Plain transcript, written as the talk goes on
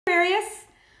Aquarius.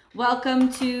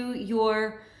 Welcome to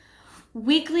your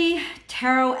weekly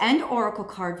tarot and oracle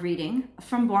card reading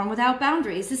from Born Without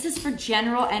Boundaries. This is for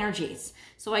general energies.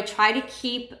 So I try to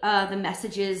keep the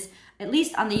messages, at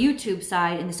least on the YouTube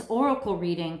side in this oracle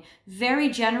reading, very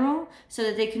general so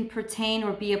that they can pertain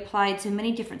or be applied to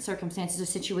many different circumstances or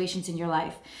situations in your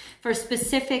life. For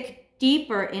specific,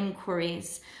 deeper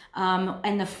inquiries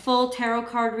and the full tarot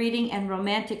card reading and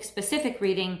romantic specific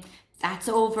reading, that's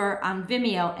over on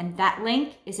Vimeo, and that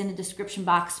link is in the description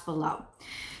box below.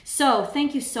 So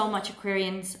thank you so much,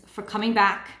 Aquarians, for coming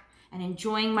back and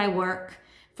enjoying my work,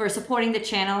 for supporting the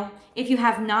channel. If you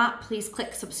have not, please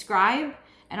click subscribe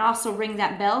and also ring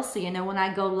that bell so you know when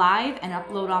I go live and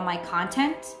upload all my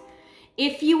content.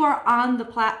 If you are on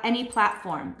any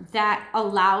platform that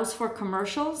allows for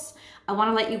commercials, I want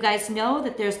to let you guys know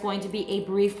that there's going to be a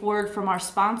brief word from our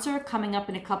sponsor coming up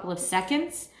in a couple of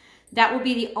seconds. That will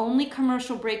be the only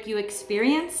commercial break you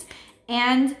experience.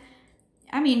 And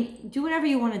I mean, do whatever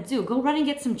you want to do. Go run and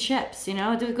get some chips, you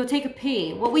know, go take a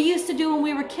pee. What we used to do when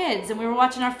we were kids and we were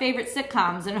watching our favorite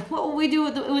sitcoms, and what will we do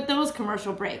with those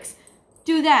commercial breaks?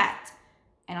 Do that.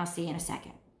 And I'll see you in a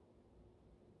second.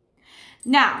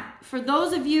 Now, for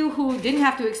those of you who didn't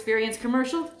have to experience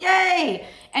commercials, yay!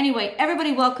 Anyway,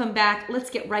 everybody welcome back. Let's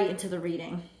get right into the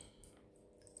reading.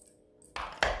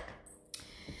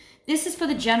 This is for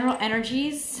the general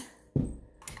energies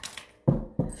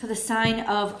for the sign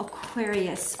of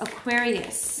Aquarius.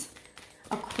 Aquarius.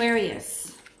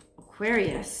 Aquarius.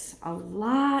 Aquarius. A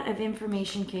lot of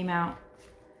information came out.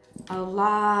 A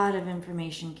lot of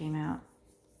information came out.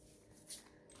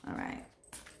 All right.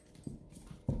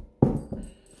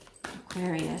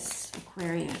 Aquarius.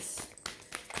 Aquarius.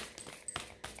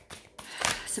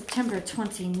 September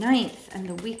 29th and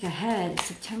the week ahead.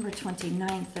 September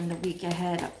 29th and the week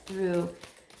ahead up through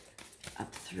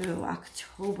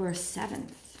October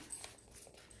 7th.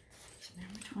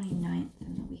 September 29th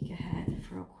and the week ahead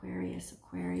for Aquarius,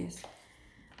 Aquarius,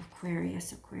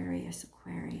 Aquarius, Aquarius,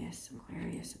 Aquarius,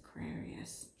 Aquarius,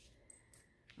 Aquarius,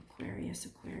 Aquarius,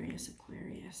 Aquarius,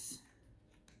 Aquarius.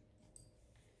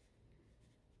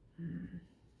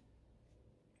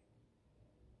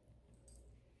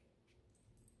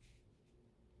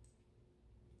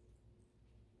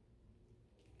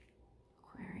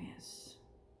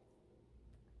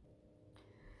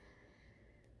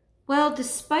 Well,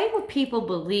 despite what people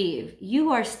believe,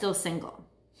 you are still single.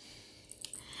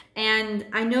 And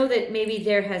I know that maybe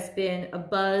there has been a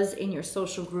buzz in your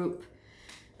social group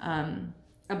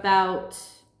about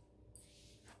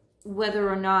whether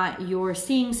or not you're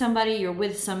seeing somebody, you're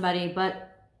with somebody,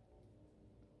 but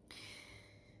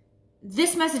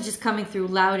this message is coming through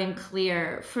loud and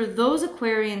clear. For those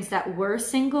Aquarians that were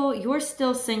single, you're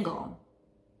still single.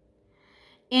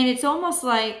 And it's almost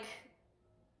like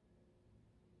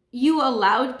you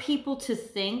allowed people to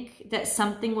think that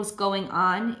something was going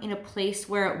on in a place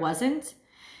where it wasn't,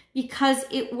 because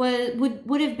it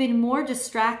would have been more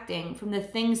distracting from the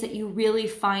things that you really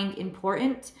find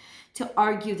important to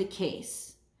argue the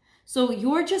case. So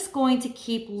you're just going to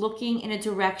keep looking in a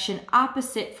direction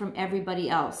opposite from everybody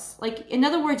else. Like, in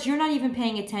other words, you're not even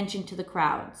paying attention to the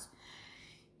crowds.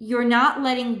 You're not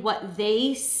letting what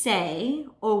they say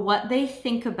or what they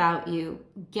think about you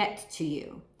get to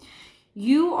you.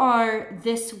 You are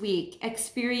this week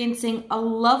experiencing a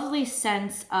lovely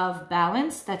sense of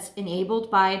balance that's enabled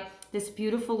by this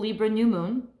beautiful Libra new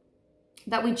moon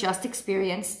that we just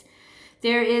experienced.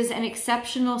 There is an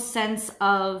exceptional sense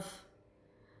of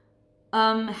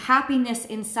happiness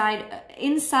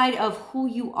inside of who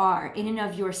you are, in and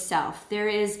of yourself. There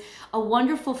is a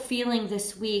wonderful feeling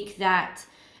this week that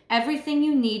everything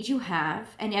you need you have,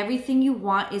 and everything you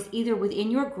want is either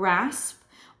within your grasp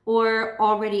or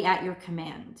already at your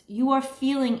command. You are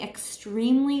feeling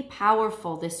extremely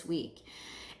powerful this week.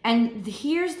 And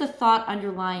here's the thought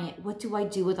underlying it. What do I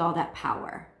do with all that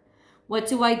power? What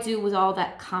do I do with all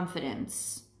that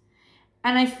confidence?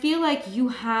 And I feel like you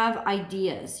have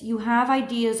ideas. You have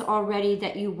ideas already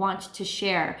that you want to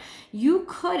share. You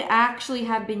could actually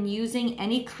have been using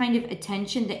any kind of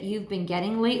attention that you've been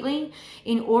getting lately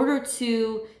in order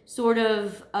to sort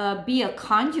of be a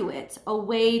conduit, a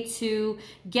way to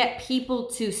get people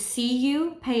to see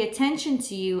you, pay attention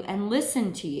to you, and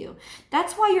listen to you.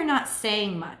 That's why you're not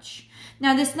saying much.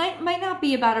 Now, this night might not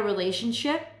be about a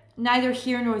relationship, neither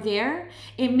here nor there.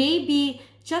 It may be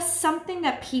just something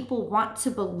that people want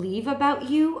to believe about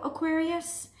you,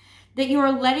 Aquarius, that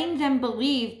you're letting them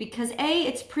believe because A,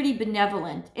 it's pretty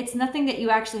benevolent. It's nothing that you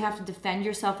actually have to defend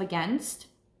yourself against.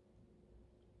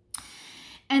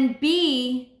 And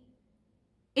B,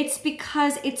 it's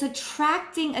because it's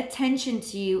attracting attention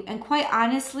to you, and quite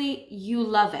honestly, you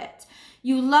love it.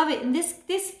 You love it. And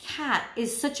this cat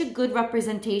is such a good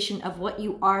representation of what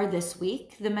you are this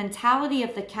week. The mentality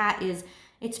of the cat is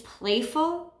it's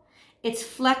playful, it's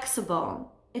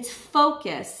flexible, it's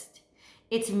focused,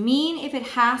 it's mean if it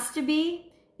has to be.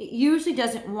 It usually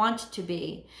doesn't want to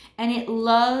be, and it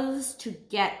loves to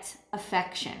get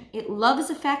affection. It loves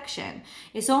affection.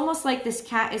 It's almost like this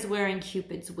cat is wearing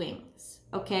Cupid's wings,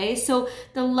 okay? So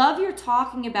the love you're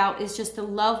talking about is just the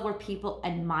love where people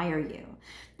admire you,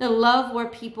 the love where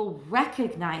people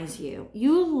recognize you.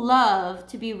 You love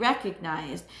to be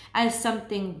recognized as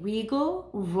something regal,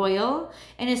 royal,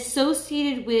 and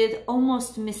associated with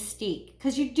almost mystique,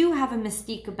 because you do have a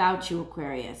mystique about you,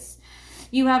 Aquarius.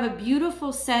 You have a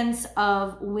beautiful sense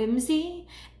of whimsy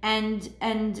and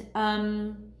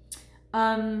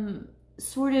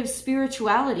sort of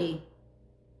spirituality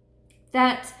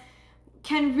that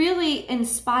can really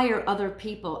inspire other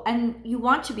people. And you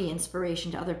want to be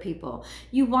inspiration to other people.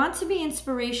 You want to be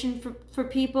inspiration for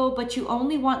people, but you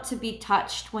only want to be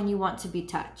touched when you want to be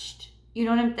touched. You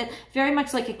know what I'm saying? Very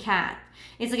much like a cat.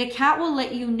 It's like a cat will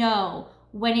let you know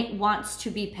when it wants to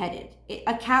be petted.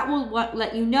 A cat will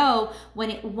let you know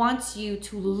when it wants you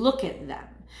to look at them.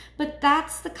 But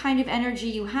that's the kind of energy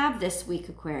you have this week,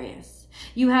 Aquarius.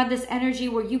 You have this energy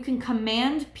where you can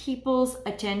command people's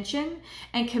attention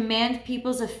and command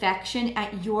people's affection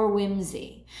at your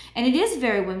whimsy. And it is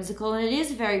very whimsical, and it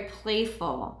is very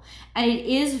playful, and it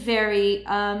is very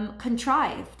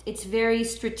contrived. It's very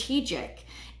strategic.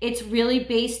 It's really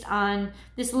based on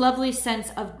this lovely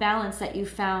sense of balance that you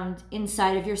found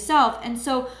inside of yourself. And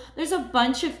so there's a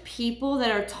bunch of people that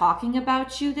are talking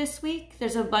about you this week.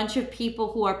 There's a bunch of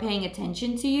people who are paying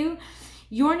attention to you.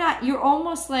 You're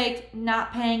almost like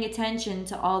not paying attention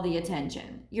to all the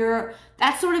attention.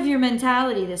 That's sort of your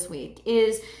mentality this week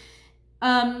is,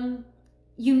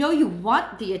 you know, you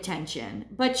want the attention,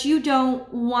 but you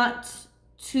don't want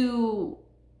to,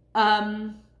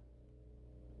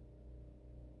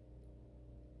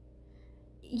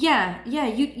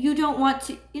 you don't want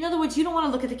to, in other words, you don't want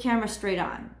to look at the camera straight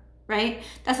on, right?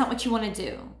 That's not what you want to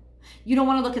do. You don't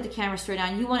want to look at the camera straight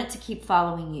on. You want it to keep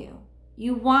following you.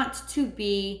 You want to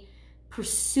be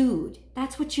pursued.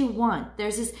 That's what you want.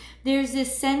 There's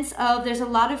this sense of, there's a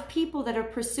lot of people that are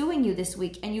pursuing you this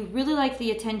week, and you really like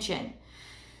the attention.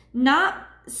 Not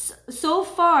so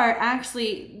far,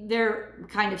 actually, they're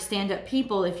kind of stand-up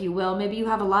people, if you will. Maybe you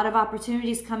have a lot of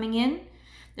opportunities coming in.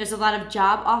 There's a lot of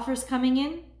job offers coming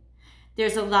in.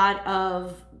 There's a lot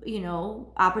of,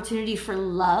 opportunity for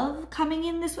love coming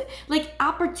in this way. Like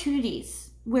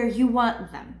opportunities where you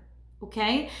want them,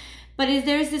 okay? But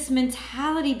there's this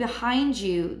mentality behind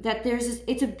you that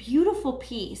it's a beautiful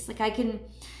piece. Like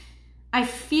I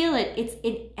feel it. It's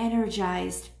an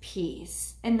energized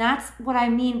piece. And that's what I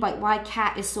mean by why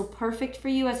cat is so perfect for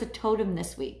you as a totem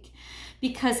this week.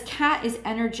 Because cat is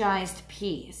energized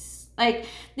peace. Like,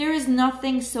 there is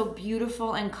nothing so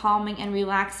beautiful and calming and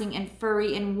relaxing and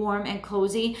furry and warm and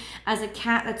cozy as a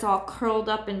cat that's all curled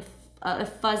up and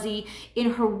fuzzy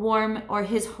in her warm or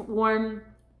his warm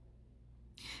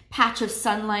patch of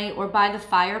sunlight or by the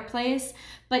fireplace.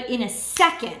 But in a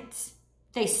second,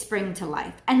 they spring to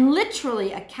life. And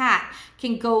literally, a cat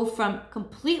can go from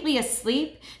completely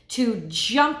asleep to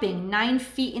jumping 9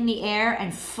 feet in the air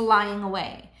and flying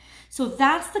away. So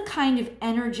that's the kind of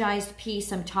energized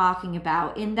piece I'm talking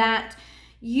about, in that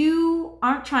you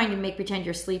aren't trying to pretend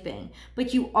you're sleeping,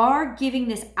 but you are giving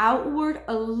this outward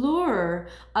allure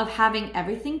of having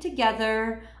everything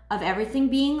together, of everything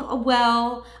being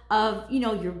well, of,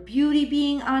 your beauty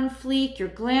being on fleek, your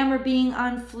glamour being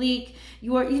on fleek,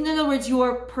 in other words,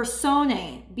 your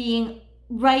persona being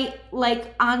right,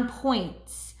 like on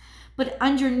point. But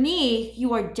underneath,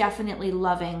 you are definitely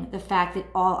loving the fact that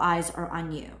all eyes are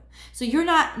on you. So you're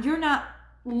not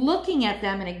looking at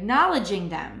them and acknowledging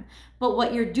them, but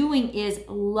what you're doing is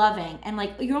loving, and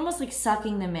you're almost like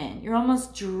sucking them in. You're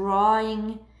almost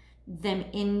drawing them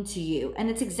into you. And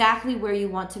it's exactly where you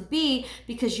want to be,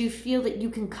 because you feel that you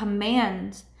can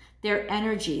command their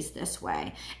energies this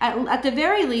way. At the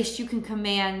very least, you can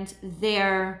command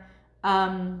their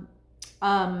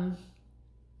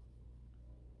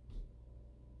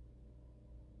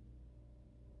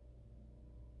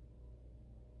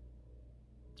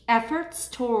efforts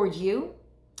toward you,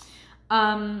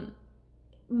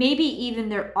 maybe even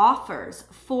their offers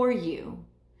for you.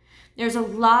 There's a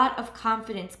lot of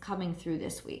confidence coming through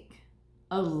this week.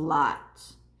 A lot.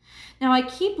 Now, I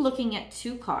keep looking at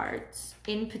 2 cards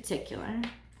in particular.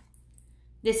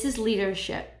 This is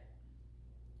leadership.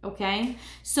 Okay,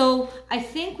 so I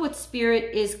think what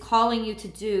Spirit is calling you to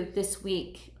do this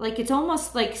week, like it's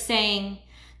almost like saying,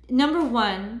 number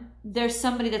one, there's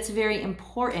somebody that's very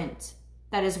important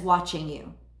that is watching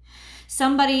you.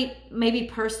 Somebody maybe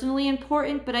personally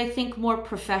important, but I think more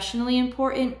professionally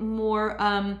important, more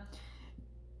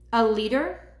a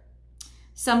leader,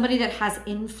 somebody that has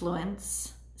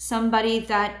influence, somebody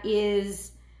that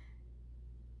is,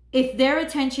 if their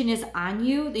attention is on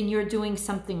you, then you're doing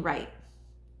something right.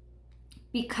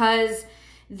 Because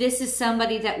this is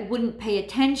somebody that wouldn't pay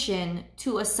attention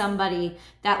to somebody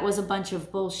that was a bunch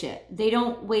of bullshit. They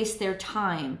don't waste their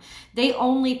time. They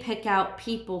only pick out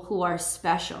people who are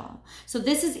special. So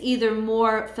this is either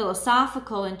more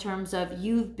philosophical in terms of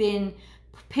you've been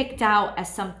picked out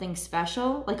as something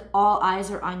special, like all eyes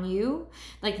are on you.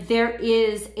 Like there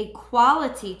is a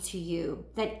quality to you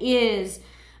that is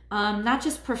not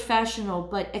just professional,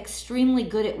 but extremely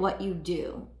good at what you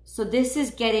do. So this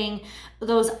is getting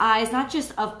those eyes, not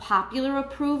just of popular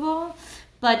approval,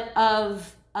 but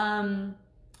of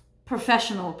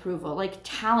professional approval, like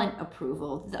talent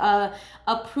approval,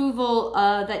 approval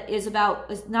that is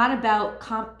not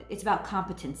about, it's about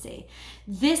competency.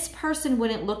 This person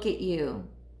wouldn't look at you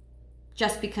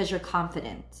just because you're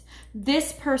confident.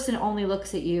 This person only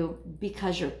looks at you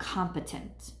because you're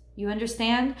competent. You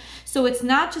understand? So it's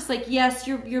not just like, yes,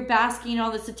 you're basking in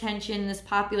all this attention, this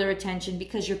popular attention,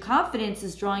 because your confidence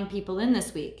is drawing people in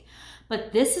this week.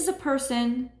 But this is a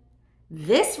person,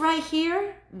 this right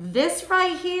here,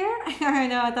 I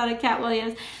know, I thought of Cat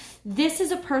Williams. This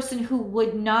is a person who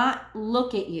would not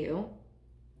look at you.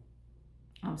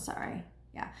 I'm sorry.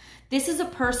 Yeah. This is a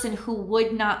person who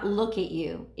would not look at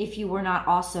you if you were not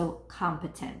also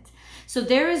competent. So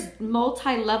there is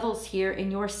multi-levels here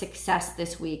in your success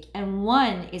this week. And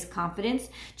one is confidence,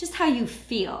 just how you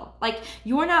feel. Like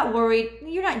you're not worried,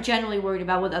 you're not generally worried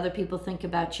about what other people think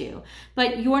about you,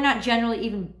 but you're not generally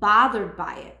even bothered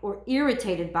by it or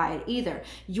irritated by it either.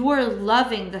 You're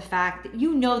loving the fact that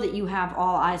you know that you have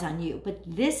all eyes on you, but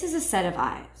this is a set of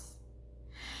eyes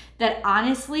that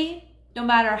honestly, no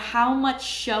matter how much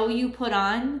show you put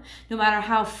on, no matter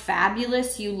how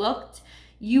fabulous you looked,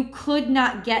 you could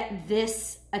not get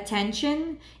this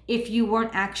attention if you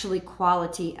weren't actually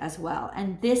quality as well.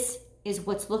 And this is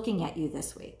what's looking at you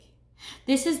this week.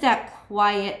 This is that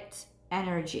quiet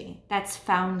energy that's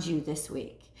found you this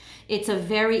week. It's a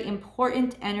very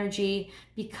important energy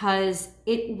because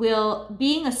it will,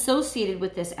 being associated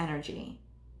with this energy,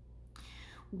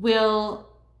 will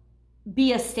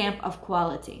be a stamp of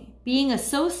quality. Being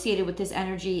associated with this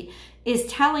energy is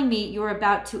telling me you're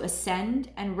about to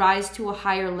ascend and rise to a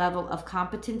higher level of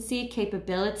competency,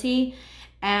 capability,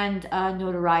 and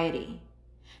notoriety.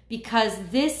 Because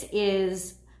this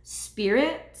is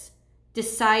spirit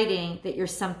deciding that you're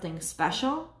something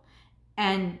special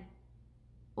and,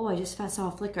 oh, I just saw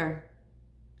a flicker,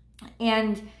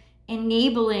 and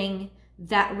enabling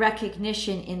that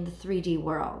recognition in the 3D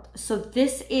world. So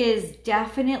this is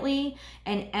definitely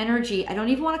an energy. I don't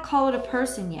even want to call it a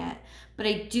person yet, but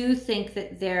I do think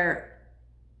that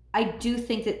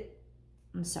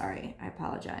I'm sorry, I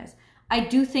apologize. I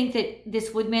do think that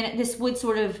this would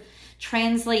sort of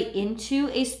translate into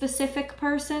a specific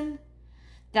person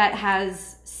that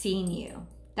has seen you,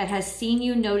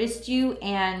 noticed you,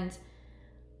 and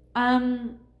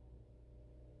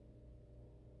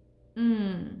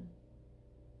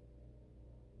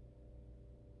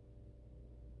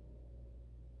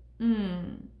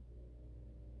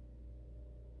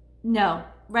No,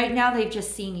 right now they've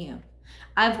just seen you.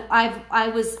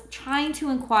 I was trying to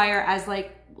inquire as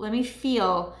like, let me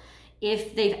feel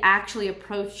if they've actually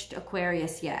approached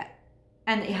Aquarius yet.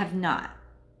 And they have not.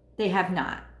 They have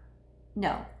not.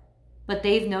 No, but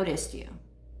they've noticed you.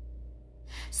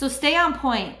 So stay on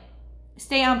point.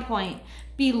 Stay on point.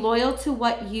 Be loyal to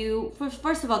what you,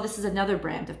 first of all, this is another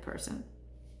brand of person.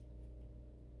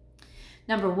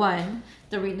 Number one,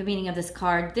 the meaning of this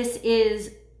card, this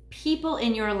is people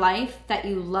in your life that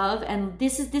you love, and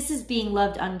this is being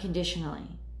loved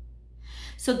unconditionally.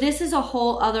 So this is a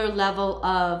whole other level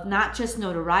of not just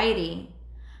notoriety,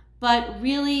 but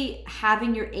really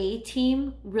having your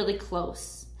A-team really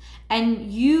close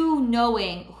and you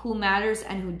knowing who matters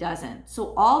and who doesn't.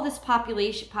 So all this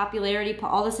popularity,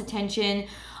 all this attention,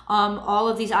 all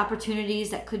of these opportunities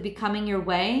that could be coming your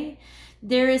way,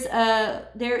 there is,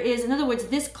 in other words,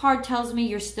 this card tells me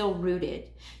you're still rooted.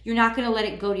 You're not going to let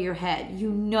it go to your head. You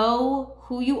know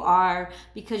who you are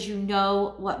because you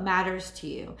know what matters to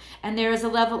you. And there is a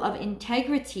level of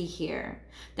integrity here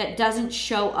that doesn't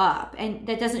show up, and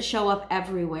that doesn't show up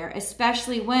everywhere,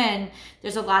 especially when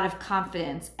there's a lot of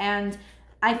confidence. And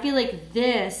I feel like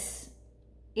this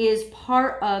is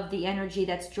part of the energy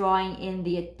that's drawing in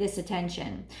this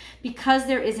attention, because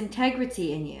there is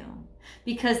integrity in you.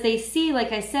 Because they see,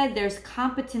 like I said, there's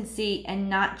competency and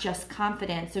not just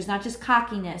confidence. There's not just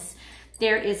cockiness.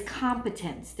 There is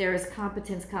competence. There is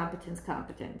competence, competence,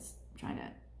 competence. I'm trying to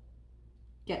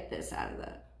get this out of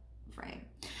the frame.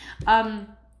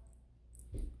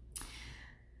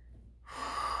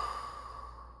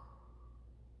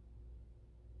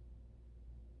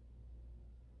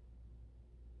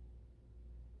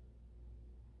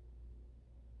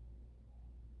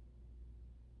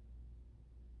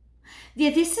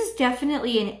 Yeah, this is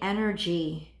definitely an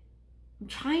energy. I'm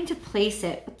trying to place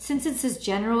it, but since it says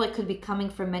general, it could be coming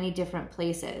from many different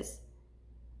places.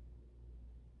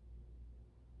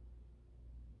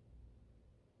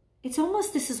 It's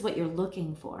almost, this is what you're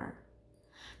looking for.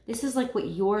 This is like what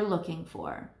you're looking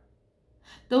for.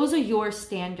 Those are your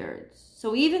standards.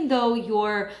 So even though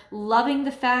you're loving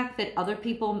the fact that other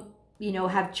people, you know,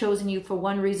 have chosen you for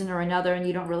one reason or another and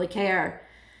you don't really care,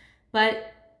 but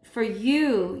for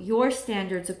you, your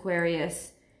standards,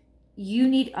 Aquarius, you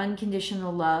need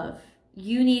unconditional love.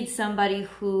 You need somebody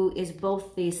who is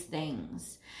both these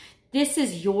things. This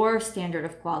is your standard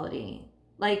of quality.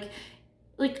 The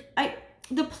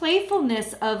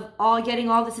playfulness of getting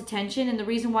all this attention, and the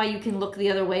reason why you can look the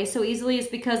other way so easily is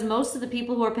because most of the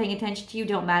people who are paying attention to you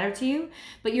don't matter to you,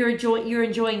 but you're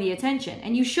enjoying the attention,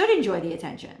 and you should enjoy the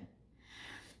attention.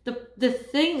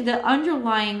 The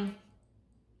underlying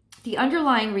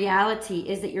reality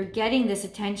is that you're getting this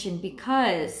attention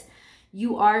because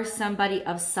you are somebody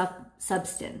of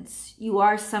substance. You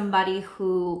are somebody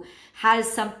who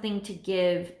has something to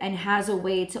give and has a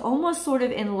way to almost sort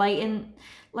of enlighten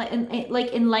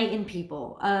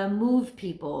people, move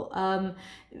people,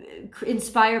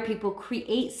 inspire people,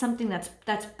 create something that's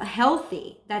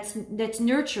healthy, that's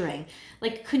nurturing,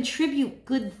 like contribute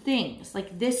good things.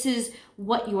 Like this is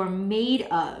what you're made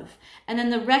of. And then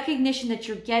the recognition that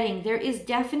you're getting, there is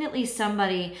definitely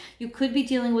somebody, you could be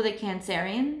dealing with a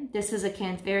Cancerian. This is a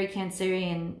very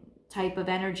Cancerian type of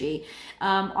energy.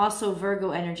 Also Virgo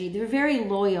energy. They're very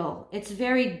loyal. It's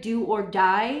very do or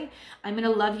die. I'm going to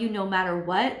love you no matter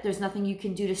what. There's nothing you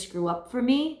can do to screw up for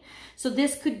me. So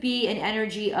this could be an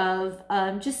energy of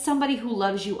just somebody who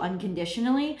loves you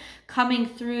unconditionally, coming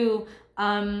through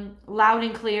loud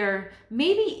and clear,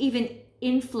 maybe even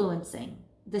influencing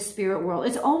the spirit world.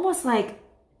 It's almost like,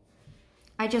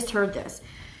 I just heard this.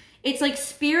 It's like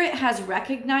spirit has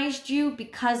recognized you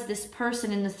because this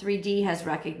person in the 3D has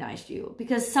recognized you.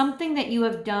 Because something that you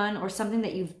have done, or something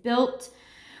that you've built,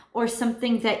 or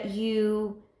something that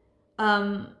you,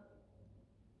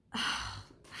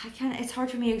 it's hard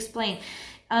for me to explain.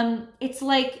 It's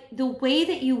like the way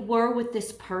that you were with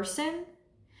this person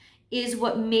is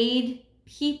what made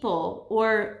people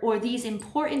or these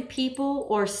important people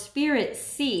or spirits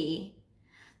see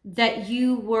that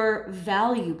you were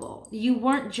valuable. You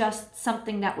weren't just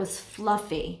something that was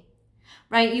fluffy,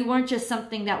 right? You weren't just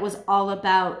something that was all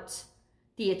about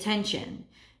the attention.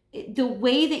 The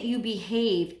way that you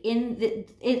behave, in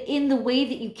the way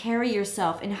that you carry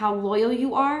yourself, and how loyal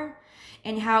you are,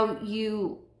 and how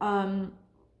you, and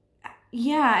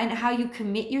how you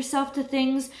commit yourself to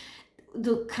things,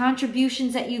 the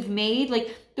contributions that you've made,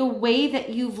 like the way that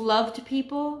you've loved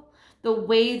people, the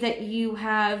way that you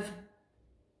have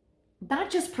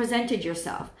not just presented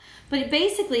yourself, but it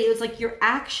was like your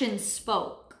actions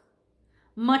spoke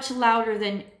much louder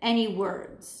than any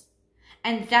words.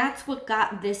 And that's what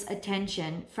got this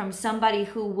attention from somebody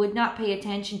who would not pay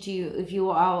attention to you if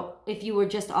you were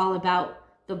just all about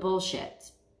the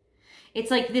bullshit. It's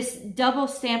like this double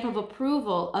stamp of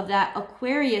approval of that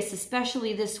Aquarius,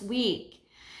 especially this week,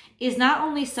 is not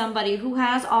only somebody who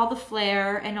has all the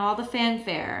flair and all the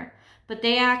fanfare, but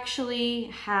they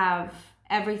actually have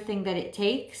everything that it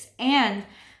takes, and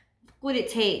what it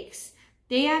takes.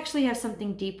 They actually have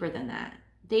something deeper than that.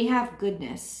 They have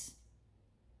goodness.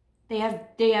 They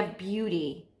have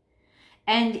beauty.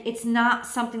 And it's not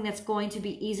something that's going to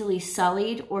be easily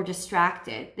sullied or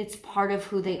distracted. It's part of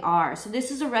who they are. So this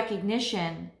is a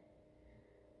recognition,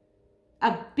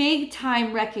 a big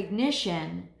time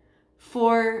recognition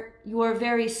for your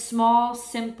very small,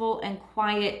 simple, and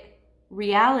quiet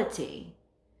reality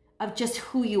of just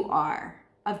who you are,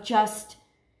 of just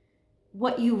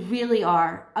what you really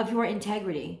are, of your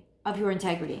integrity,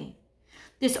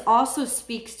 This also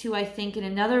speaks to, I think, in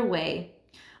another way,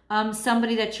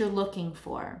 somebody that you're looking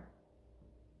for.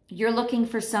 You're looking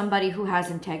for somebody who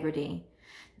has integrity.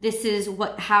 This is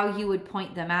how you would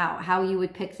point them out, how you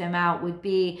would pick them out would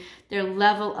be their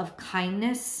level of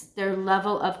kindness, their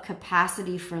level of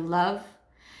capacity for love,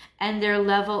 and their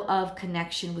level of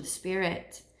connection with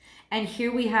spirit. And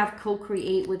here we have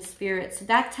co-create with spirit. So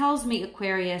that tells me,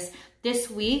 Aquarius,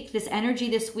 this week, this energy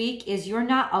this week is you're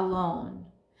not alone.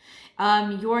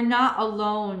 You're not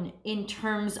alone in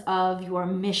terms of your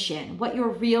mission, what your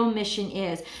real mission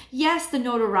is. Yes, the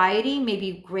notoriety may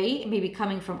be great, it may be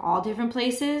coming from all different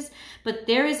places, but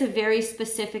there is a very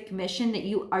specific mission that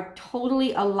you are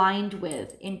totally aligned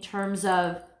with in terms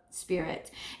of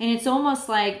spirit. And it's almost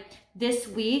like this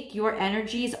week, your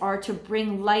energies are to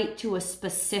bring light to a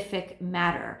specific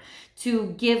matter,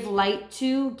 to give light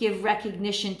to, give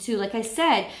recognition to. Like I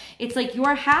said, it's like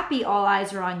you're happy all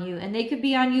eyes are on you, and they could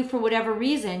be on you for whatever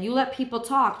reason. You let people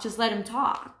talk, just let them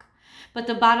talk. But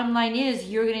the bottom line is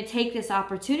you're going to take this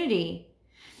opportunity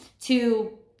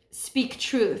to speak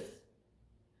truth,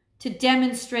 to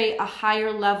demonstrate a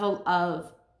higher level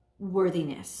of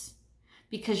worthiness,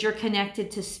 because you're connected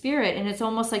to spirit, and it's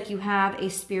almost like you have a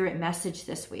spirit message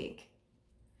this week.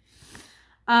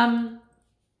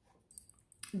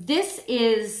 This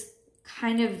is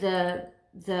kind of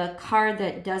the card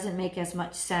that doesn't make as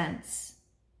much sense.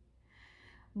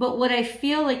 But what I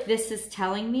feel like this is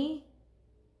telling me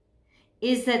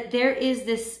is that there is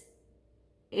this,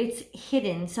 it's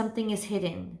hidden, something is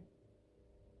hidden.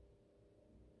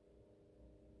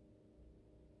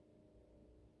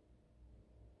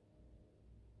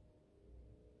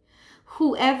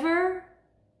 Whoever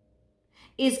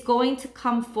is going to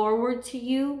come forward to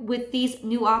you with these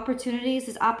new opportunities,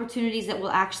 these opportunities that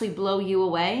will actually blow you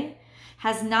away,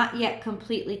 has not yet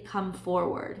completely come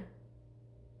forward.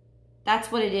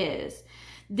 That's what it is.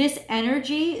 This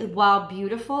energy, while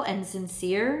beautiful and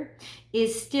sincere,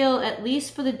 is still, at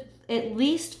least for the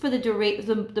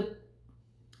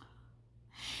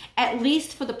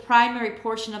primary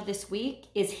portion of this week,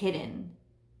 is hidden.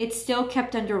 It's still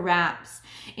kept under wraps.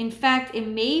 In fact, it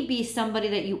may be somebody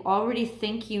that you already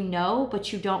think you know,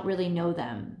 but you don't really know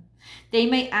them. They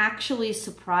may actually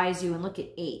surprise you. And look at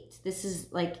 8. This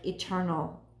is like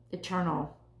eternal,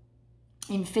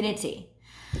 infinity.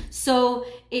 So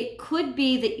it could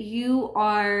be that you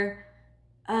are,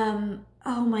 oh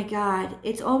my God,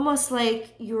 it's almost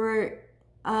like you're,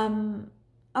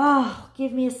 oh,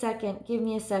 give me a second.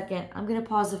 I'm going to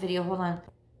pause the video. Hold on.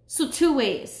 So 2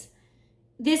 ways.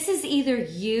 This is either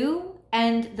you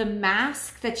and the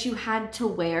mask that you had to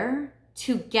wear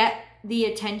to get the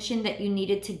attention that you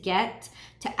needed to get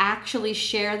to actually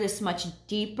share this much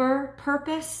deeper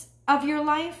purpose of your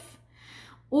life.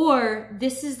 Or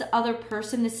this is the other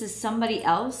person, this is somebody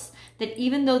else that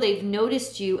even though they've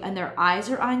noticed you and their eyes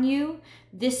are on you,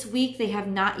 this week they have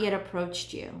not yet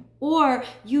approached you. Or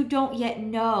you don't yet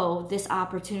know this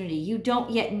opportunity. You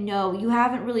don't yet know. You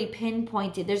haven't really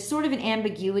pinpointed. There's sort of an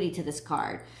ambiguity to this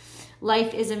card.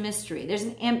 Life is a mystery. There's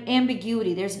an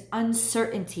ambiguity. There's an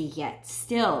uncertainty yet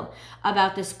still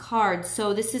about this card.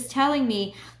 So this is telling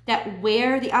me that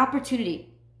where the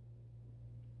opportunity,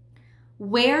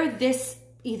 where this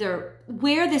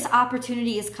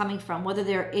opportunity is coming from, whether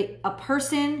they're a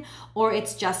person or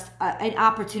it's just an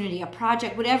opportunity, a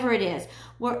project, whatever it is,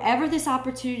 wherever this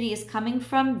opportunity is coming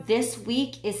from, this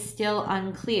week is still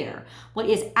unclear. What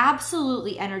is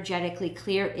absolutely energetically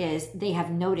clear is they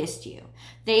have noticed you.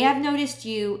 They have noticed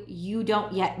you. You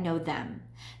don't yet know them.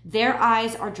 Their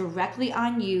eyes are directly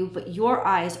on you, but your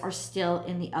eyes are still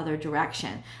in the other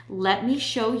direction. Let me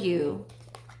show you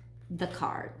the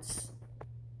cards.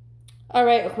 All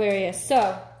right, Aquarius,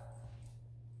 so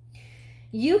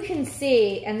you can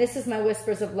see, and this is my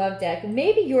Whispers of Love deck,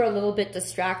 maybe you're a little bit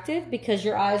distracted because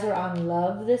your eyes are on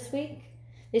love this week.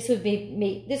 This would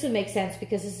make sense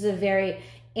because this is a very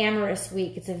amorous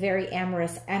week. It's a very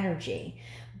amorous energy.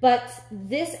 But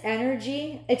this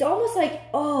energy, it's almost like,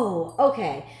 oh,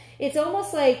 okay. It's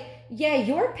almost like, yeah,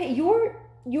 you're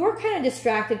kind of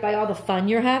distracted by all the fun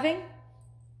you're having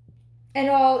and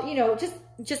all, you know, just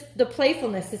the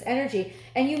playfulness, this energy,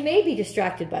 and you may be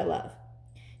distracted by love.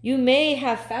 You may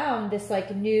have found this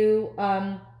like new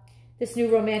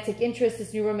romantic interest,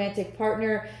 this new romantic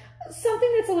partner,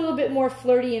 something that's a little bit more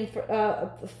flirty and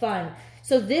fun.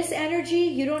 So this energy,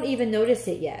 you don't even notice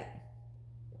it yet.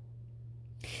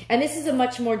 And this is a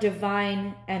much more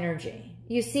divine energy.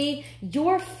 You see,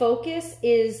 your focus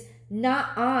is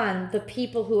not on the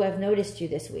people who have noticed you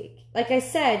this week. Like I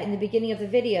said in the beginning of the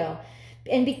video,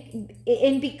 and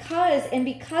because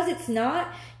it's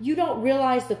not, you don't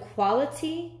realize the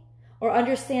quality or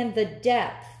understand the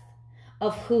depth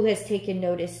of who has taken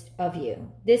notice of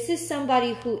you. This is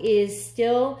somebody who is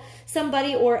still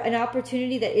somebody or an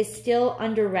opportunity that is still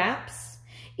under wraps.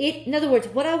 In other words,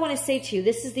 what I want to say to you,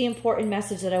 this is the important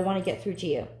message that I want to get through to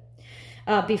you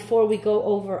before we go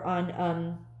over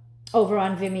on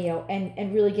Vimeo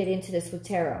and really get into this with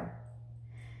tarot.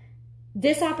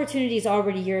 this opportunity is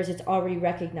already yours. It's already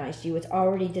recognized you. It's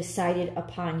already decided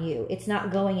upon you. It's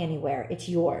not going anywhere. It's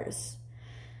yours.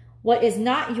 What is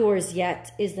not yours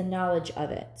yet is the knowledge of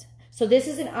it. So this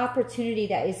is an opportunity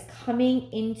that is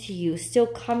coming into you, still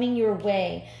coming your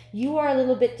way. You are a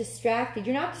little bit distracted.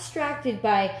 You're not distracted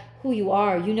by who you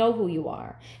are. You know who you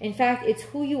are. In fact, it's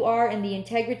who you are and the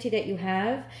integrity that you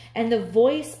have and the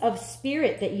voice of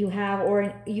spirit that you have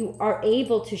or you are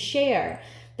able to share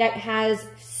that has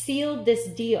sealed this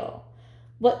deal.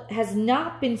 What has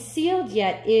not been sealed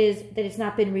yet is that it's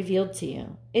not been revealed to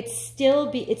you. It's still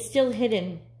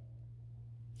hidden.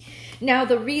 Now,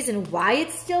 the reason why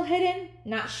it's still hidden,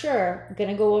 not sure. I'm going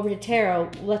to go over to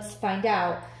tarot. Let's find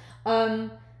out.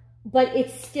 But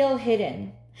it's still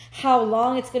hidden. How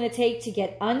long it's going to take to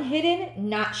get unhidden,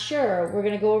 not sure. We're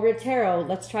going to go over to tarot.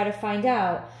 Let's try to find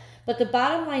out. But the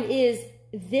bottom line is,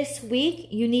 this week,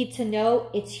 you need to know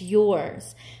it's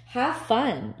yours. Have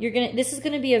fun. This is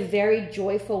going to be a very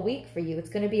joyful week for you. There's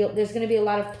going to be a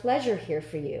lot of pleasure here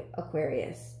for you,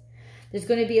 Aquarius. There's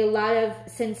going to be a lot of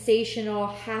sensational,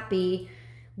 happy,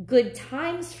 good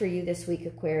times for you this week,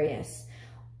 Aquarius.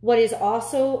 What is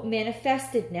also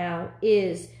manifested now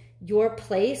is your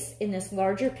place in this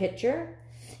larger picture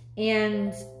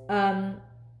and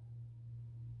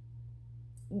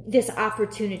this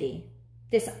opportunity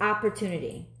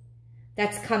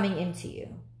that's coming into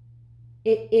you.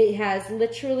 It has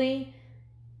literally,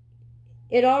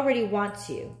 it already wants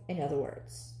you, in other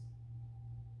words.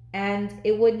 And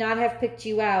it would not have picked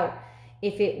you out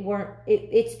if it weren't,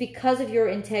 it's because of your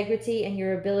integrity and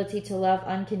your ability to love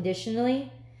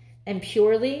unconditionally and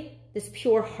purely, this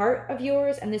pure heart of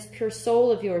yours and this pure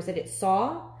soul of yours that it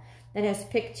saw, that has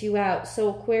picked you out. So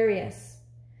Aquarius,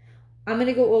 I'm going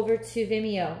to go over to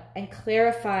Vimeo and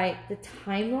clarify the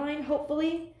timeline,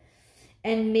 hopefully,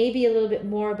 and maybe a little bit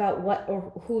more about what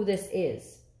or who this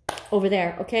is over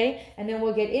there, okay? And then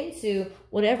we'll get into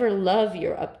whatever love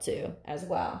you're up to as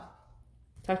well.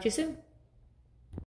 Talk to you soon.